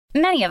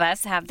Many of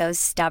us have those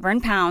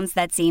stubborn pounds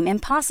that seem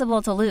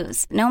impossible to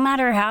lose, no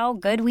matter how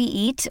good we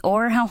eat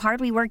or how hard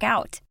we work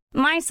out.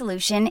 My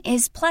solution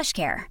is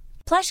PlushCare.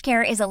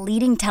 PlushCare is a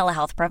leading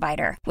telehealth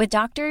provider with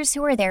doctors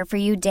who are there for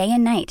you day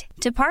and night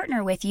to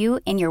partner with you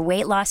in your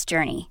weight loss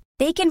journey.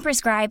 They can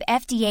prescribe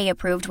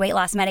FDA-approved weight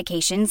loss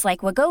medications like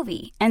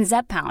Wegovy and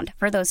Zepbound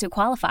for those who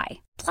qualify.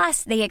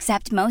 Plus, they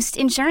accept most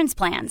insurance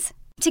plans.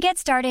 To get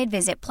started,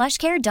 visit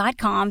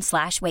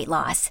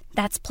plushcare.com/weightloss.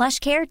 That's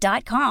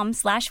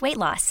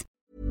plushcare.com/weightloss.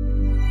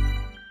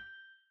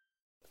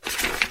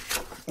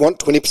 Want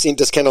 20%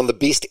 discount on the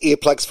best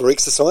earplugs for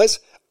exercise?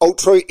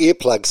 Ultra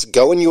earplugs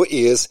go in your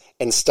ears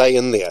and stay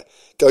in there.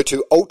 Go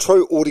to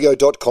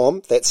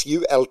ultraaudio.com, that's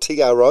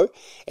ULTRO,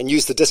 and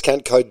use the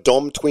discount code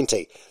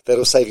DOM20.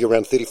 That'll save you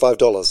around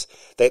 $35.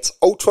 That's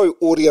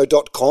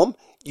ultraaudio.com,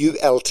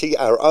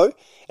 ULTRO,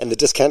 and the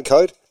discount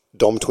code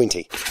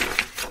DOM20.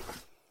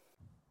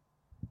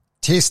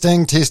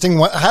 Testing.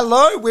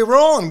 Hello, we're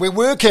on. We're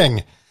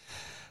working.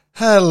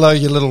 Hello,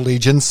 you little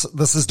legions.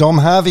 This is Dom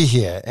Harvey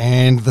here,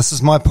 and this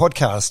is my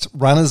podcast,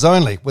 Runners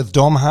Only, with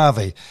Dom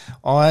Harvey.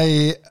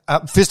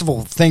 First of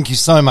all, thank you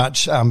so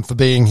much for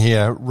being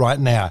here right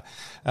now.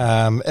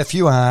 If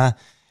you are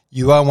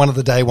one of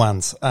the day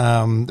ones.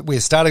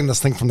 We're starting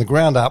this thing from the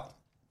ground up.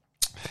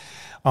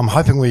 I'm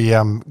hoping we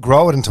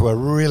grow it into a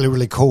really,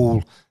 really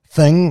cool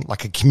thing,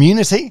 like a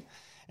community,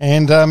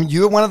 and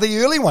you are one of the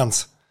early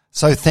ones.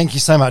 So thank you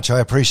so much.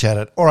 I appreciate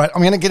it. All right, I'm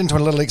going to get into a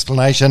little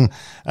explanation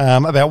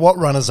about what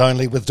Runners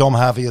Only with Dom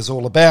Harvey is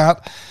all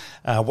about,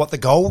 what the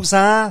goals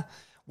are,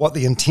 what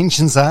the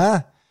intentions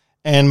are,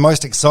 and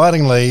most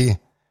excitingly,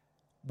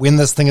 when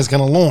this thing is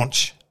going to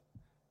launch.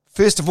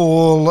 First of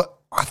all,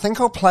 I think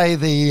I'll play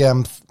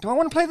the... do I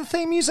want to play the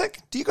theme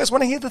music? Do you guys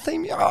want to hear the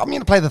theme? I'm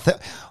going to play the...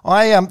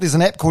 there's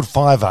an app called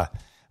Fiverr,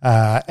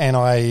 and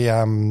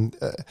I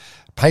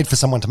paid for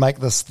someone to make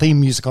this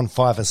theme music on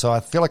Fiverr, so I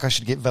feel like I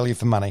should get value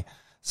for money.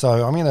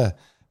 So I'm going to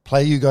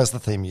play you guys the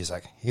theme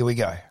music. Here we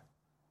go.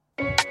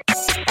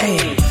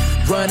 Hey,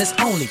 Runners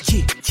Only,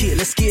 yeah,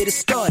 let's get it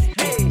started.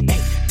 Hey,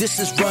 this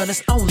is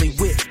Runners Only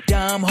with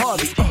Dom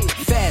Harvey.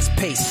 Fast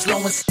paced,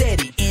 slow and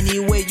steady,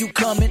 anywhere you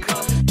coming.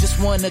 Just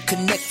want to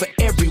connect for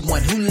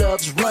everyone who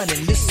loves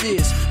running. This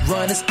is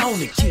Runners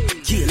Only,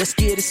 yeah, let's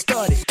get it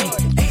started.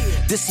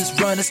 This is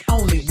Runners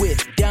Only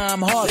with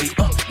Dom Harvey.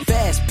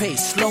 Fast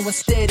paced, slow and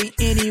steady,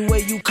 anywhere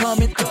you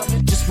coming.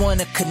 Just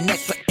want to connect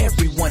for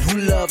everyone who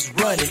loves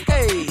running.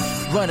 Hey,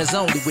 Runners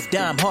Only with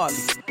Dom Harvey.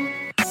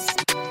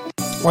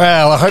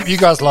 Well, I hope you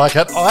guys like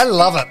it. I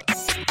love it.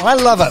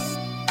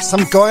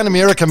 Some guy in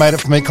America made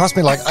it for me. It cost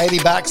me like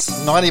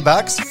 $80,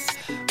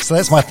 $90. So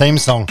that's my theme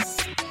song.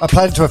 I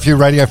played it to a few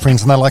radio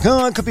friends and they're like,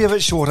 oh, it could be a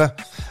bit shorter.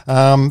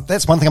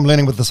 That's one thing I'm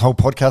learning with this whole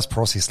podcast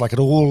process. Like, it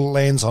all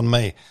lands on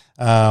me.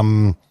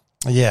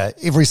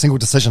 Every single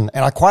decision.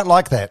 And I quite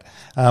like that.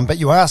 But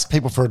you ask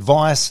people for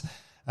advice,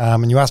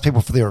 and you ask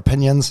people for their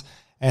opinions,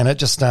 and it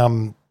just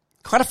kind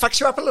of fucks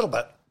you up a little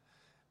bit.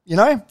 You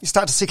know, you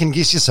start to second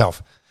guess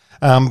yourself.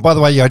 By the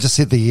way, I just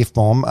said the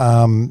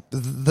F-bomb.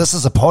 This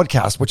is a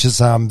podcast, which is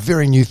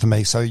very new for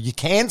me, so you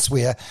can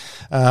swear.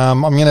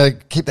 I'm going to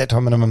keep that to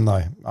a minimum,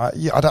 though. I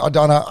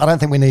don't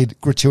think we need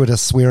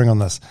gratuitous swearing on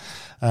this.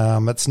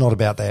 It's not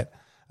about that.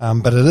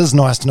 But it is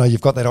nice to know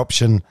you've got that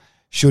option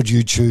should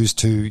you choose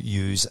to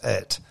use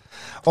it.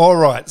 All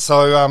right,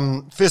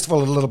 so first of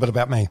all, a little bit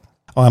about me.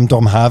 I'm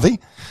Dom Harvey.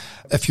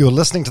 If you're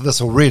listening to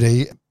this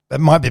already, it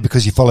might be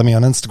because you follow me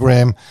on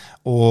Instagram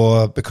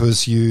or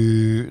because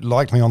you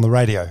liked me on the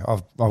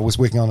radio. I was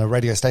working on a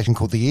radio station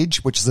called The Edge,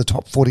 which is a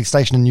top 40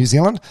 station in New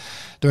Zealand,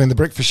 doing the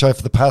breakfast show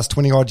for the past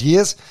 20-odd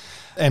years.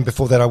 And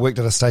before that, I worked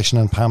at a station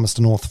in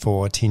Palmerston North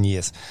for 10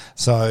 years.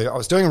 So I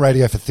was doing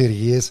radio for 30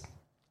 years.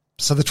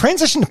 So the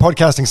transition to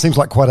podcasting seems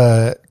like quite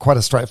a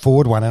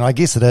straightforward one, and I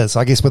guess it is.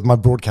 I guess with my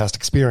broadcast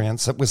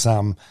experience, it was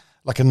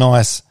like a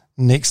nice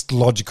next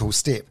logical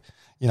step,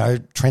 you know,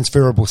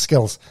 transferable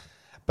skills.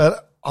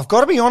 But I've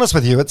got to be honest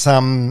with you, it's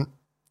like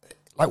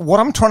what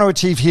I'm trying to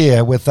achieve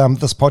here with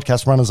this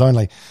podcast, Runners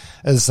Only,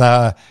 is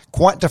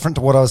quite different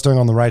to what I was doing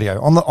on the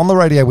radio. On the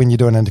radio, when you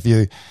do an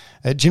interview,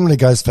 it generally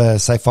goes for,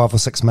 say, 5 or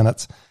 6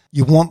 minutes.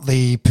 You want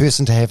the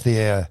person to have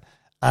their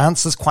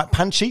answers quite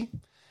punchy.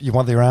 You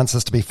want their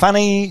answers to be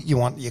funny. You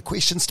want your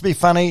questions to be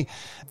funny.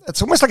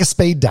 It's almost like a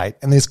speed date,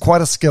 and there's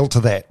quite a skill to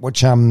that,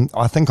 which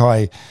I think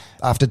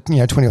after 20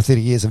 or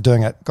 30 years of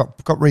doing it,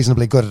 got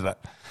reasonably good at it.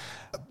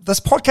 This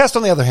podcast,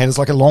 on the other hand, is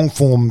like a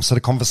long-form sort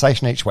of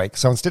conversation each week.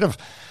 So instead of,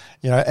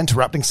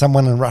 interrupting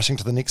someone and rushing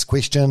to the next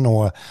question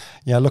or,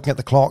 looking at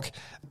the clock,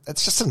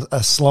 it's just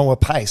a slower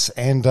pace.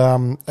 And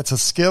it's a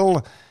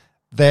skill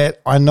that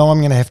I know I'm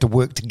going to have to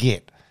work to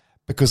get,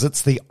 because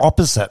it's the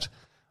opposite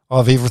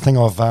of everything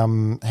I've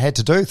had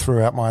to do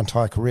throughout my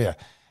entire career.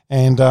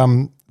 And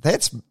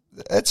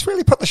it's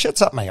really put the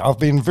shits up me. I've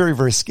been very,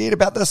 very scared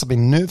about this. I've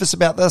been nervous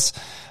about this.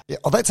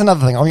 That's another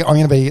thing.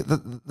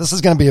 This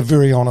is going to be a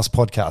very honest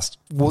podcast,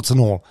 warts and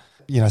all,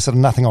 sort of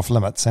nothing off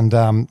limits. And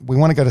we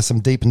want to go to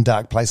some deep and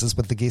dark places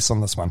with the guests on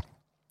this one.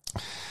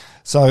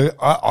 So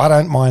I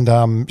don't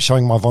mind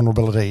showing my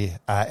vulnerability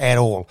at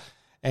all.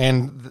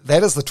 And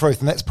that is the truth.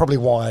 And that's probably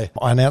why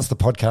I announced the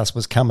podcast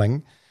was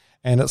coming.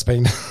 And it's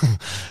been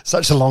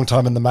such a long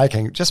time in the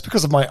making, just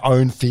because of my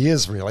own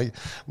fears, really.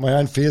 My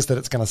own fears that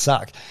it's going to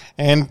suck.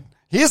 And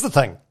here's the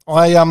thing.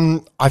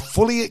 I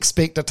fully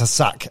expect it to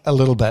suck a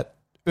little bit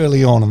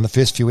early on in the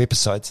first few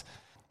episodes.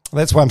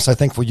 That's why I'm so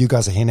thankful you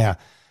guys are here now.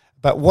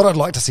 But what I'd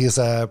like to see is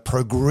a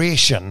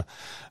progression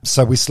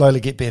so we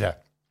slowly get better.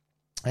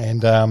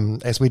 And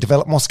as we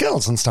develop more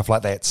skills and stuff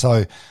like that.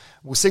 So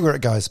we'll see where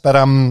it goes. But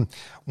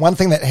one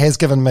thing that has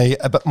given me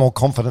a bit more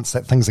confidence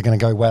that things are going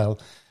to go well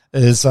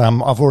is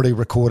I've already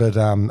recorded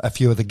a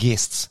few of the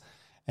guests.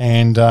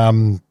 And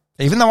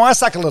even though I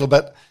suck a little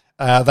bit,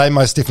 they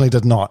most definitely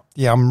did not.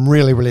 Yeah, I'm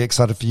really, really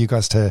excited for you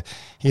guys to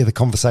hear the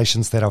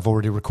conversations that I've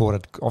already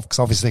recorded. Because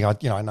obviously,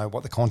 I know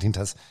what the content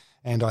is.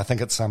 And I think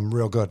it's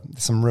real good.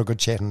 There's some real good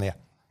chat in there.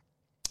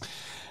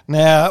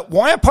 Now,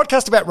 why a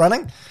podcast about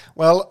running?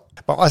 Well,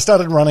 I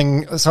started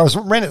running. So I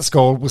ran at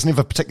school, was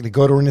never particularly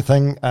good or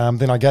anything.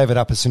 Then I gave it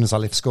up as soon as I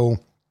left school.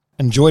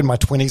 Enjoyed my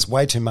 20s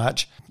way too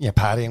much. Yeah,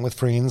 partying with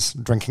friends,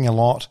 drinking a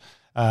lot,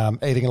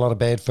 eating a lot of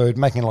bad food,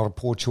 making a lot of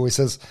poor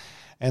choices.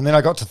 And then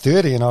I got to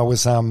 30 and I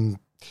was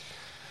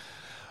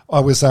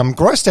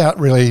grossed out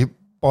really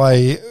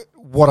by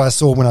what I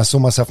saw when I saw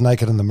myself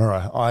naked in the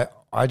mirror.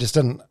 I just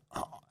didn't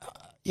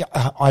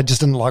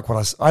like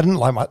I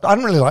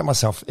didn't really like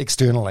myself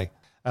externally.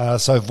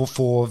 So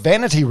for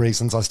vanity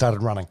reasons, I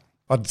started running.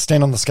 I'd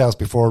stand on the scales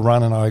before a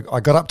run and I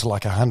got up to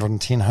like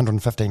 110,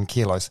 115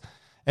 kilos.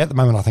 At the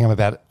moment, I think I'm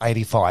about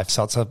 85,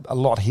 so it's a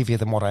lot heavier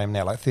than what I am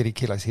now, like 30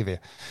 kilos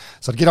heavier.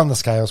 So I'd get on the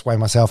scales, weigh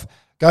myself,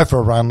 go for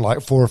a run, like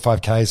 4 or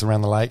 5 Ks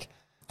around the lake,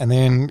 and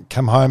then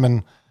come home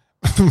and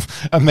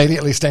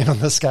immediately stand on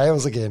the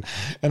scales again.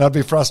 And I'd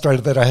be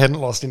frustrated that I hadn't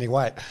lost any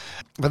weight.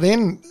 But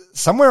then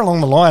somewhere along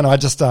the line, I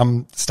just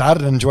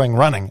started enjoying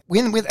running.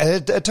 When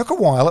it took a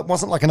while, it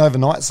wasn't like an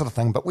overnight sort of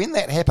thing, but when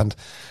that happened,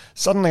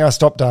 suddenly I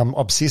stopped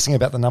obsessing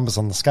about the numbers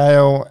on the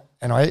scale,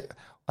 and I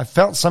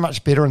felt so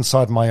much better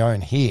inside my own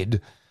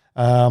head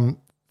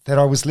that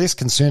I was less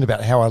concerned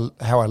about how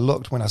I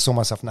looked when I saw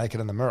myself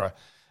naked in the mirror.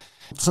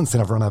 Since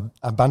then, I've run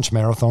a bunch of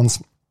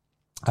marathons.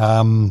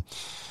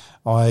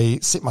 I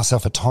set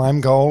myself a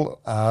time goal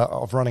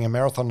of running a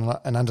marathon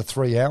in under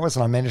 3 hours,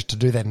 and I managed to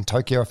do that in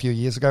Tokyo a few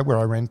years ago where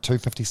I ran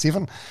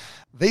 2:57.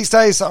 These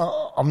days,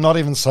 I'm not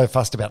even so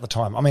fussed about the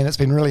time. I mean, it's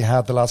been really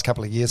hard the last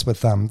couple of years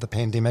with the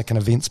pandemic and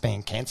events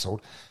being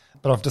cancelled,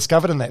 but I've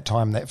discovered in that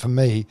time that for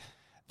me,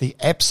 the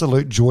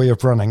absolute joy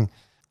of running,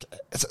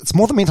 it's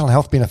more the mental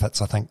health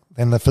benefits, I think,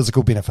 than the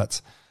physical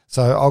benefits.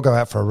 So I'll go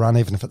out for a run,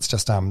 even if it's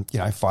just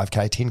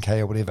 5K, 10K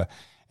or whatever,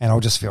 and I'll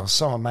just feel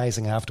so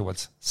amazing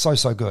afterwards.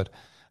 So good.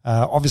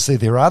 Obviously,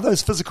 there are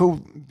those physical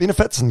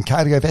benefits and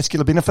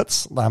cardiovascular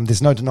benefits.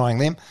 There's no denying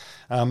them.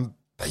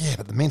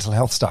 But the mental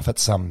health stuff,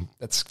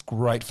 it's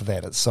great for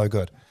that. It's so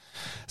good.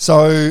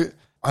 So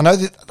I know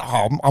that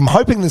I'm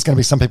hoping there's going to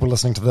be some people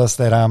listening to this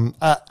that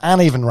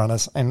aren't even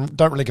runners and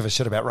don't really give a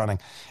shit about running.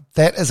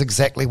 That is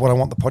exactly what I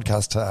want the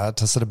podcast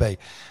to sort of be,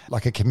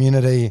 like a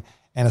community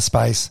and a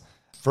space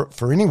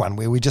for anyone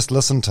where we just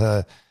listen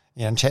to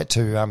and chat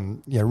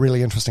to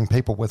really interesting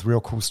people with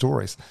real cool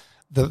stories.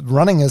 The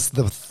running is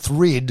the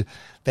thread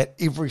that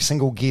every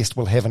single guest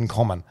will have in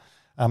common,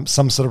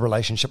 some sort of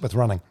relationship with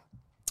running.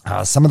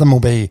 Some of them will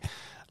be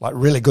like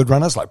really good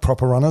runners, like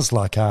proper runners.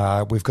 Like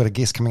we've got a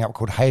guest coming up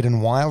called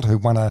Hayden Wild, who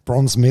won a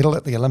bronze medal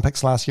at the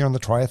Olympics last year in the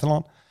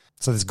triathlon.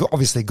 So there's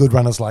obviously good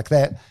runners like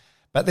that.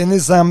 But then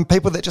there's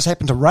people that just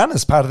happen to run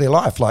as part of their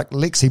life, like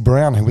Lexi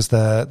Brown, who was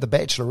the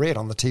Bachelorette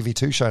on the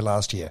TV2 show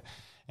last year,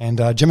 and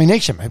Jimmy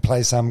Neesham, who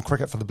plays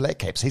cricket for the Black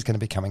Caps. He's going to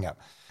be coming up.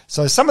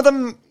 So some of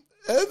them,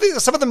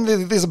 there's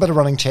a bit of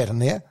running chat in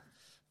there.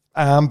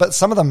 But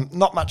some of them,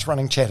 not much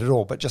running chat at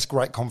all, but just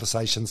great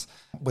conversations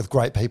with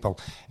great people.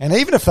 And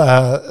even if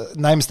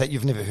names that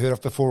you've never heard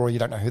of before or you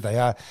don't know who they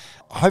are,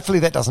 hopefully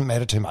that doesn't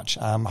matter too much.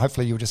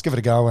 Hopefully you'll just give it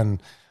a go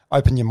and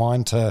open your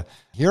mind to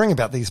hearing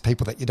about these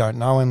people that you don't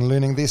know and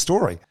learning their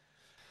story.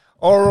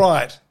 All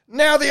right,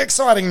 now the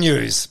exciting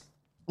news.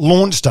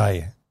 Launch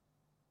day.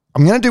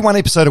 I'm going to do one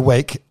episode a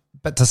week,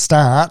 but to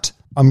start,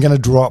 I'm going to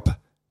drop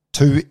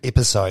 2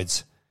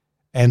 episodes.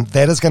 And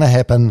that is going to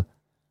happen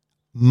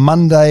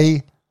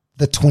Monday,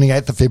 the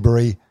 28th of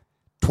February,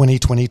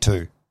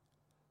 2022.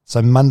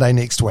 So Monday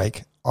next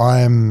week.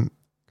 I'm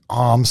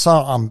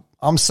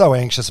so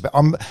anxious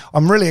about.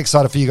 I'm really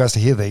excited for you guys to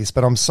hear these,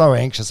 but I'm so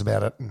anxious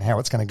about it and how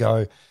it's going to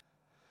go.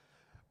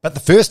 But the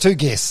first 2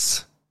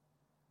 guests,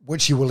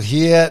 which you will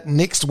hear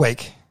next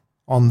week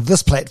on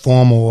this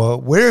platform or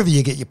wherever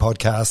you get your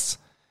podcasts,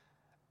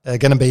 are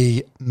going to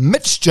be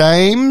Mitch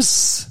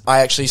James.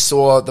 I actually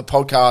saw the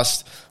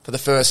podcast for the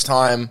first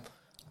time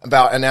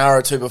about an hour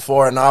or 2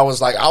 before, and I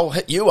was like, I'll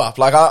hit you up.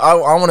 Like, I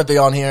want to be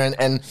on here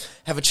and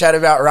have a chat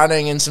about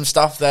running and some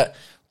stuff that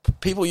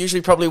people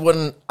usually probably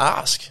wouldn't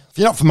ask. If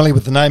you're not familiar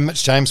with the name,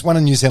 Mitch James, one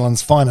of New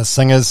Zealand's finest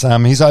singers.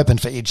 He's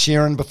opened for Ed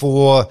Sheeran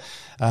before.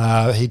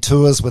 He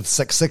tours with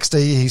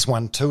 660. He's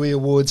won TUI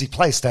awards. He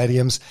plays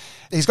stadiums.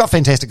 He's got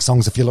fantastic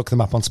songs if you look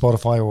them up on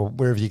Spotify or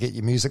wherever you get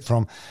your music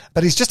from.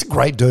 But he's just a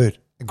great dude,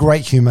 a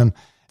great human.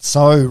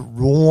 so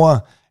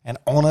raw and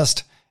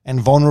honest and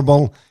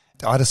vulnerable.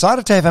 I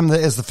decided to have him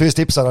as the first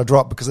episode I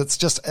dropped because it's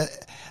just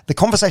the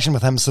conversation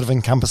with him sort of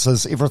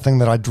encompasses everything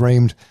that I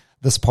dreamed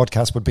this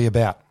podcast would be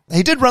about.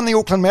 He did run the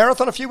Auckland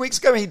Marathon a few weeks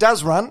ago. He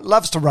does run,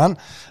 loves to run,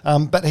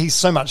 but he's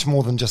so much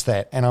more than just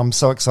that. And I'm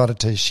so excited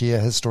to share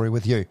his story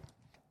with you.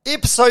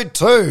 Episode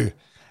 2,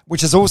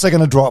 which is also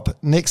going to drop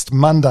next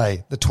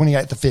Monday, the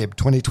 28th of Feb,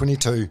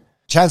 2022.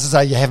 Chances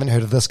are you haven't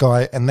heard of this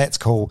guy, and that's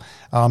cool.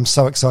 I'm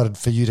so excited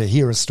for you to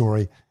hear his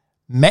story.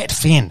 Matt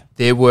Fenn.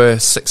 There were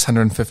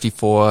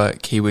 654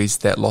 Kiwis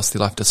that lost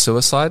their life to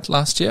suicide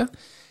last year,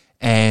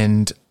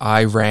 and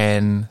I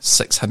ran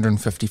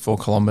 654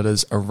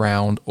 kilometres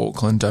around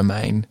Auckland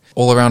Domain,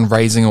 all around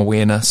raising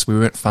awareness. We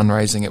weren't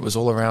fundraising. It was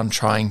all around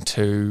trying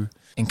to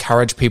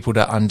encourage people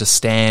to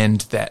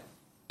understand that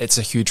it's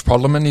a huge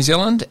problem in New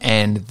Zealand,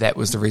 and that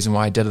was the reason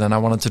why I did it. And I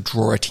wanted to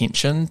draw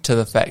attention to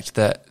the fact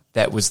that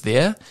that was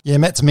there. Yeah,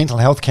 Matt's a mental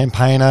health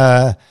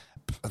campaigner.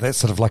 That's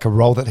sort of like a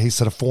role that he's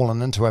sort of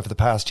fallen into over the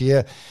past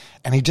year.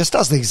 And he just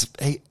does these,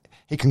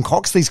 he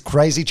concocts these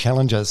crazy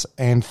challenges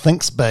and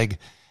thinks big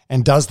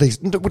and does these,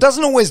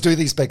 doesn't always do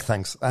these big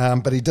things,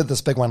 but he did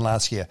this big one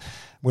last year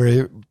where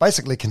he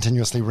basically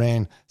continuously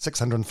ran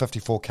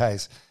 654 Ks.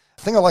 The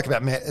thing I like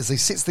about Matt is he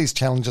sets these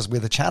challenges where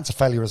the chance of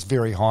failure is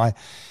very high,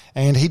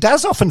 and he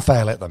does often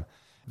fail at them.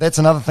 That's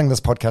another thing this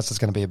podcast is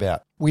going to be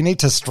about. We need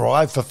to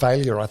strive for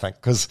failure, I think,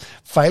 because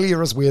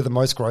failure is where the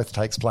most growth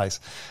takes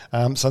place.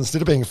 So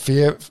instead of being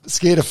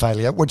scared of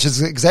failure, which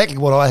is exactly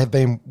what I have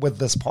been with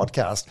this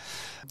podcast,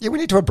 yeah, we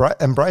need to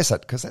embrace it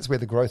because that's where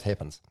the growth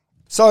happens.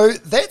 So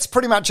that's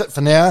pretty much it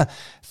for now.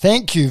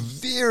 Thank you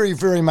very,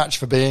 very much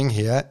for being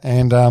here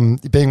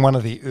and being one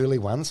of the early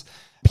ones.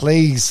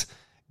 Please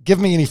give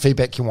me any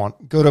feedback you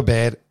want, good or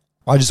bad.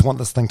 I just want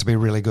this thing to be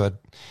really good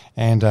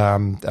and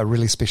a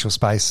really special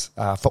space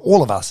for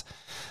all of us.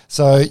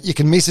 So you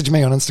can message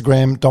me on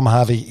Instagram,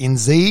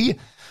 domharveynz,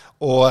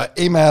 or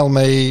email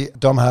me,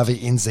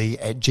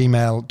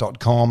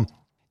 domharveynz@gmail.com.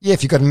 Yeah,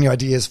 if you've got any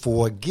ideas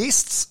for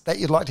guests that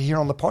you'd like to hear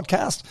on the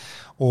podcast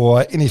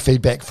or any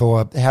feedback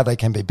for how they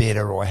can be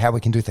better or how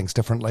we can do things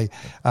differently,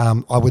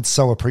 I would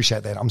so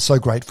appreciate that. I'm so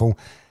grateful.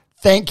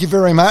 Thank you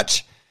very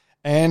much.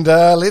 And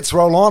let's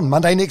roll on.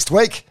 Monday next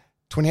week,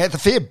 28th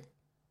of Feb.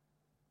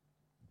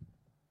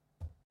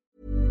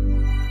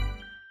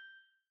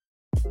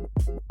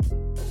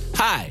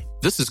 Hi,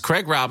 this is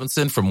Craig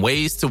Robinson from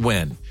Ways to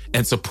Win,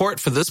 and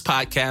support for this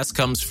podcast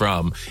comes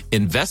from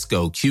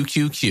Invesco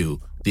QQQ,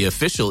 the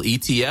official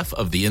ETF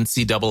of the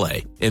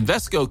NCAA.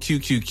 Invesco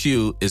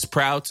QQQ is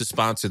proud to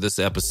sponsor this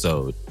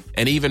episode,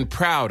 and even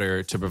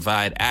prouder to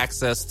provide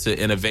access to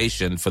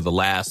innovation for the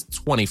last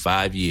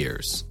 25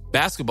 years.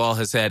 Basketball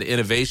has had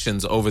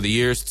innovations over the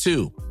years,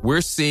 too.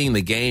 We're seeing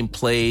the game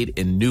played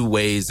in new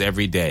ways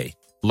every day.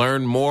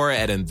 Learn more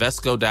at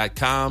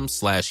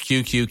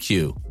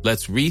Invesco.com/QQQ.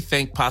 Let's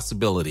rethink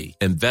possibility.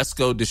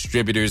 Invesco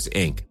Distributors,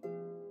 Inc.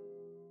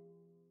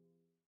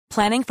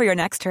 Planning for your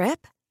next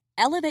trip?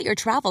 Elevate your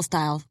travel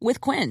style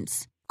with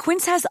Quince.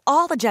 Quince has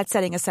all the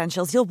jet-setting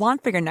essentials you'll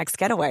want for your next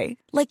getaway,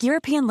 like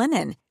European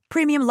linen,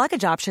 premium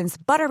luggage options,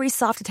 buttery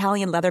soft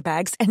Italian leather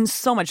bags, and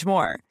so much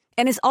more.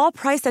 And is all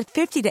priced at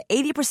 50 to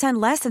 80%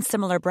 less than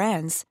similar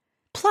brands.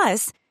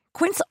 Plus,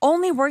 Quince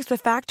only works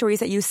with factories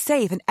that use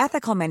safe and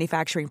ethical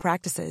manufacturing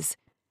practices.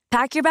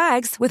 Pack your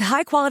bags with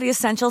high-quality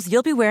essentials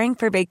you'll be wearing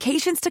for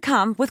vacations to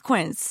come with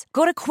Quince.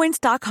 Go to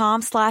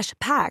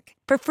quince.com/pack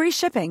for free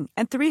shipping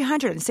and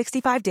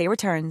 365-day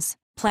returns.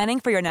 Planning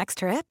for your next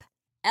trip?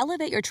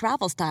 Elevate your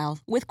travel style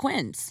with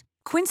Quince.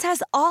 Quince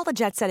has all the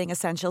jet-setting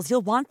essentials you'll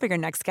want for your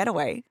next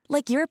getaway,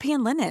 like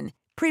European linen,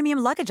 premium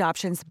luggage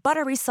options,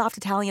 buttery soft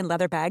Italian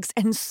leather bags,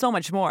 and so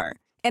much more.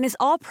 And is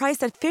all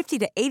priced at 50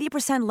 to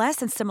 80% less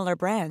than similar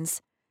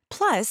brands.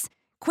 Plus,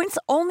 Quince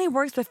only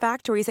works with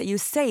factories that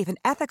use safe and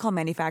ethical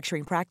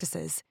manufacturing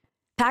practices.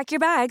 Pack your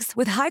bags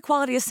with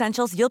high-quality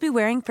essentials you'll be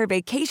wearing for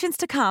vacations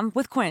to come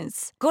with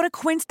Quince. Go to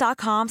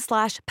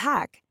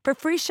quince.com/pack for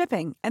free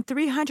shipping and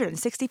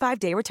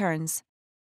 365-day returns.